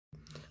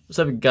What's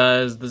up,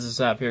 guys? This is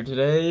Saph here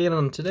today,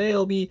 and today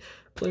I'll be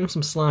playing with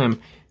some slime.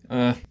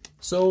 Why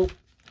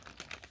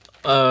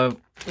am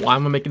I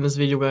making this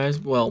video, guys?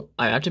 Well,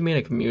 I actually made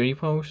a community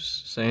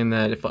post saying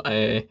that if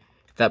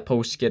that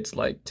post gets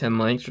like 10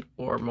 likes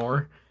or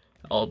more,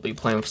 I'll be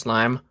playing with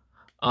slime.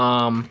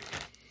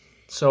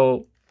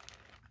 So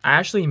I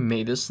actually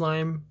made this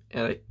slime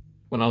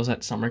when I was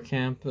at summer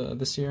camp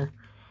this year.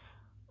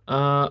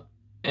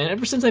 And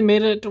ever since I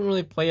made it, I don't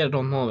really play it, I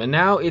don't know. And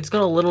now it's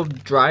got a little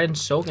dry and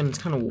soaked, and it's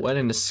kind of wet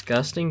and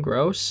disgusting,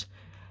 gross.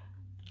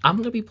 I'm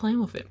gonna be playing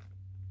with it.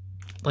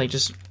 Like,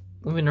 just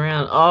moving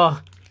around.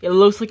 Oh, it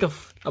looks like a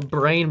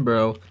brain,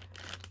 bro.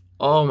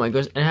 Oh my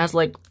gosh, it has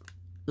like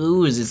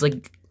ooze. It's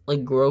like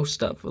gross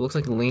stuff. It looks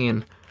like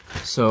lean.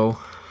 So,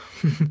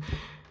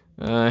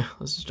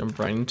 let's just jump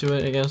right into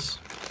it, I guess.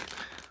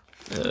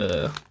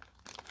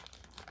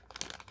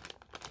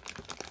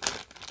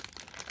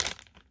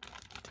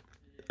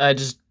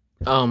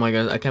 Oh my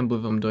god, I can't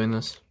believe I'm doing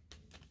this.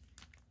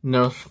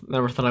 No,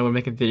 never thought I would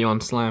make a video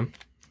on slime.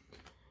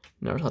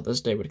 Never thought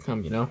this day would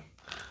come, you know?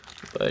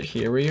 But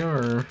here we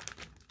are.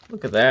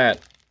 Look at that.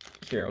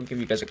 Here, I'll give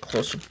you guys a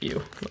closer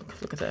view.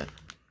 Look at that.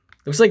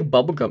 Looks like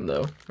bubblegum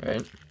though,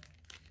 right?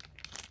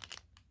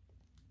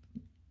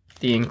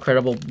 The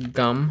incredible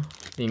gum.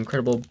 The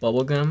incredible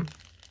bubblegum.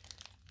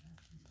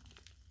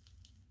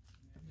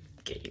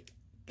 Okay,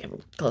 have a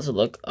closer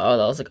look. Oh,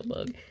 that looks like a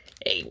bug.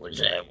 Hey,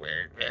 what's up?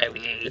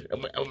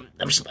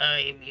 I'm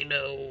slime, you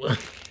know.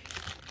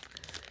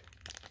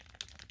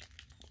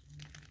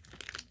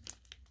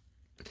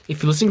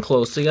 If you listen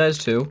closely, guys,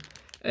 too,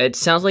 it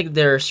sounds like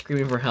they're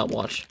screaming for help.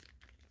 Watch.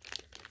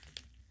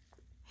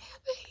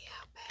 Help me,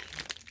 help me.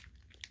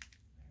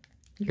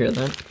 You hear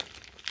that?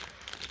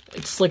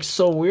 It's like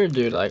so weird,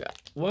 dude. Like,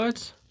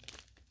 what?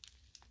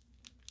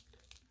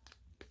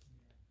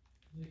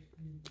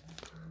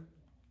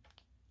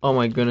 Oh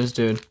my goodness,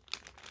 dude.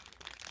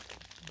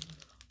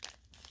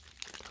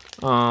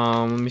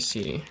 Let me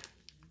see.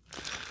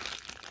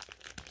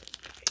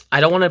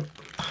 I don't want to...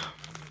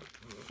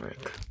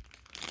 Frick.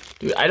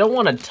 Dude, I don't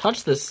want to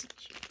touch this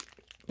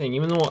thing,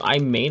 even though I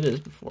made this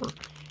before.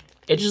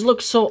 It just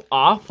looks so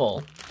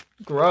awful.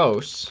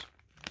 Gross.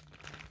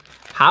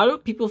 How do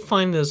people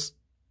find this...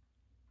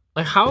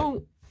 Like,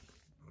 how...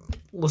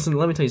 Listen,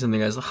 let me tell you something,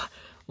 guys.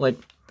 Like,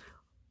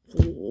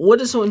 what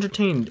is so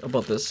entertained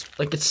about this?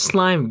 Like, it's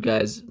slime,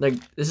 guys. Like,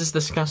 this is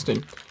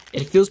disgusting.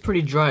 It feels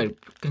pretty dry,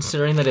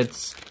 considering that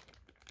it's...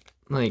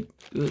 Like,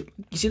 you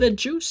see that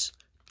juice?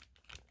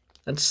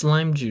 That's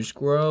slime juice.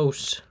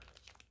 Gross.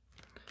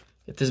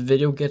 If this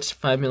video gets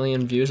 5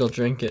 million views, I'll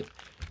drink it.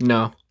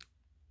 No.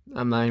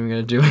 I'm not even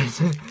gonna do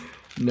it.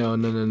 No.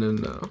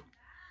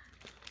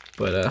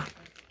 But,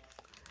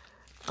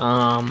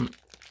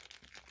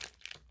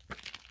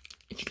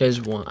 if you guys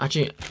want...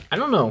 Actually, I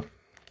don't know.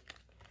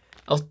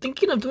 I was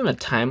thinking of doing a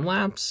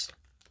time-lapse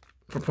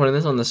for putting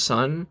this on the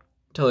sun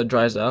until it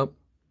dries up.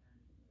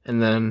 And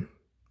then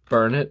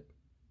burn it.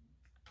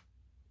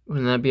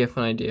 Wouldn't that be a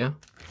fun idea?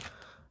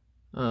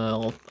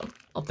 I'll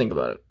think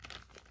about it.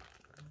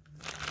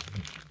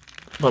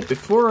 But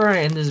before I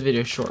end this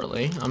video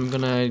shortly, I'm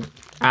gonna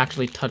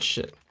actually touch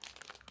it.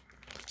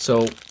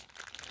 So,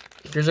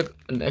 here's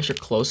an extra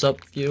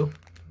close-up view.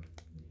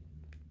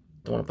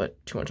 Don't want to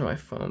put too much on my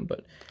phone,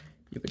 but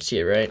you can see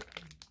it, right?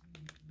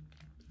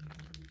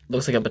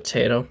 Looks like a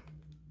potato.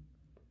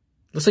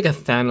 Looks like a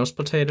Thanos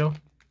potato.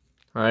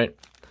 Alright.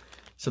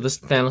 So this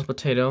Thanos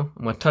potato,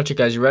 I'm gonna touch it,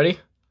 guys. You ready?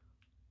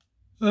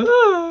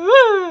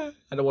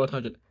 I don't want to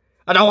touch it.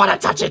 I don't want to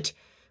touch it!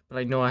 But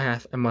I know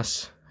I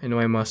must. I know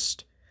I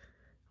must.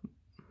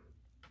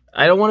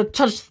 I don't want to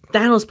touch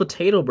Thanos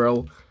potato,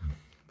 bro.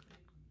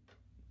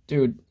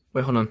 Dude,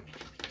 wait, hold on.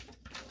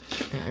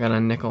 I got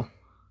a nickel.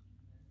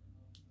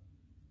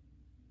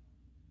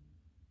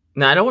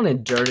 Nah, I don't want to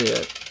dirty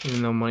it,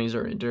 even though money's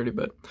already dirty,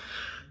 but...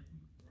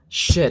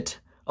 Shit.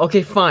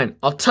 Okay, fine.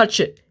 I'll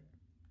touch it.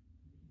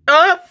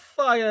 Ah,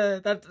 fuck.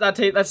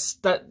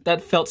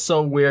 That felt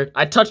so weird.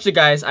 I touched it,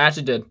 guys. I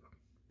actually did.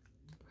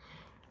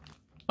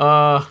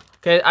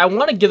 Okay, I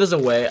want to give this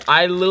away.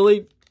 I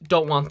literally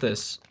don't want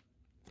this.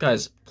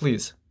 Guys,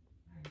 please.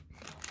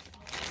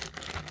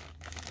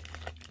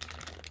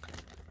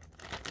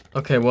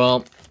 Okay,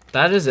 well,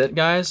 that is it,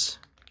 guys.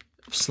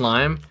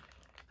 Slime.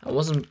 I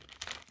wasn't,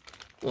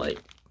 like,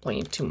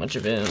 playing too much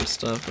of it and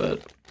stuff,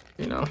 but,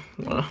 you know,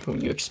 what do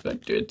you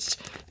expect, dude? It's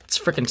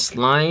freaking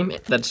slime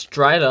that's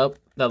dried up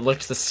that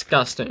looks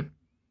disgusting.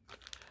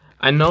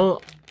 I know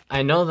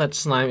that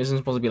slime isn't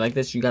supposed to be like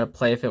this. You gotta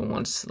play with it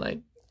once, like,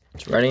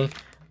 it's ready.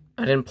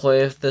 I didn't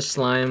play with this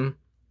slime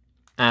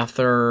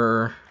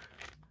after,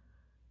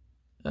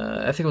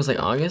 I think it was like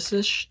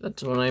August-ish.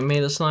 That's when I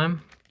made the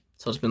slime.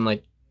 So it's been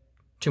like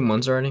 2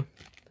 months already.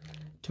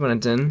 2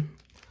 months in.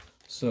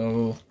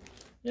 So,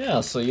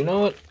 yeah, so you know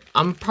what?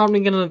 I'm probably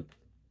gonna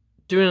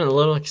do a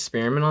little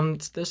experiment on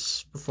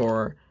this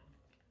before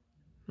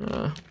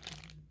I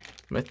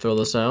throw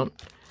this out.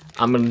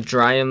 I'm gonna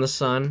dry in the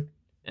sun,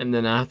 and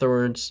then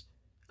afterwards,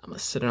 I'm gonna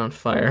set it on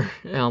fire.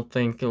 I don't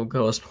think it'll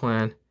go as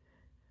planned.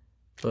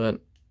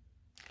 But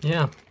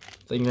yeah,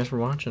 thank you guys for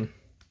watching.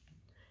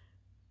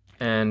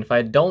 And if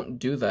I don't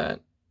do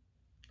that,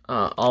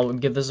 I'll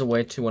give this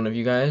away to one of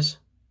you guys.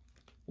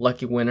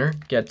 Lucky winner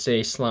gets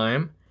a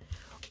slime.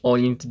 All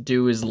you need to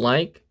do is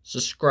like,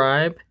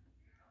 subscribe,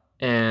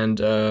 and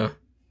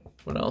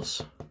what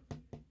else?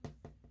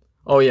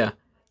 Oh yeah,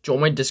 join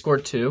my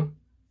Discord too.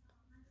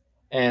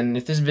 And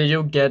if this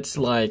video gets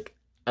like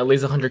at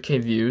least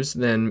 100k views,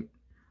 then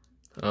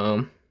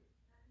I'll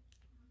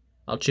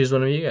choose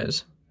one of you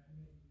guys.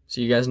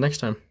 See you guys next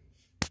time.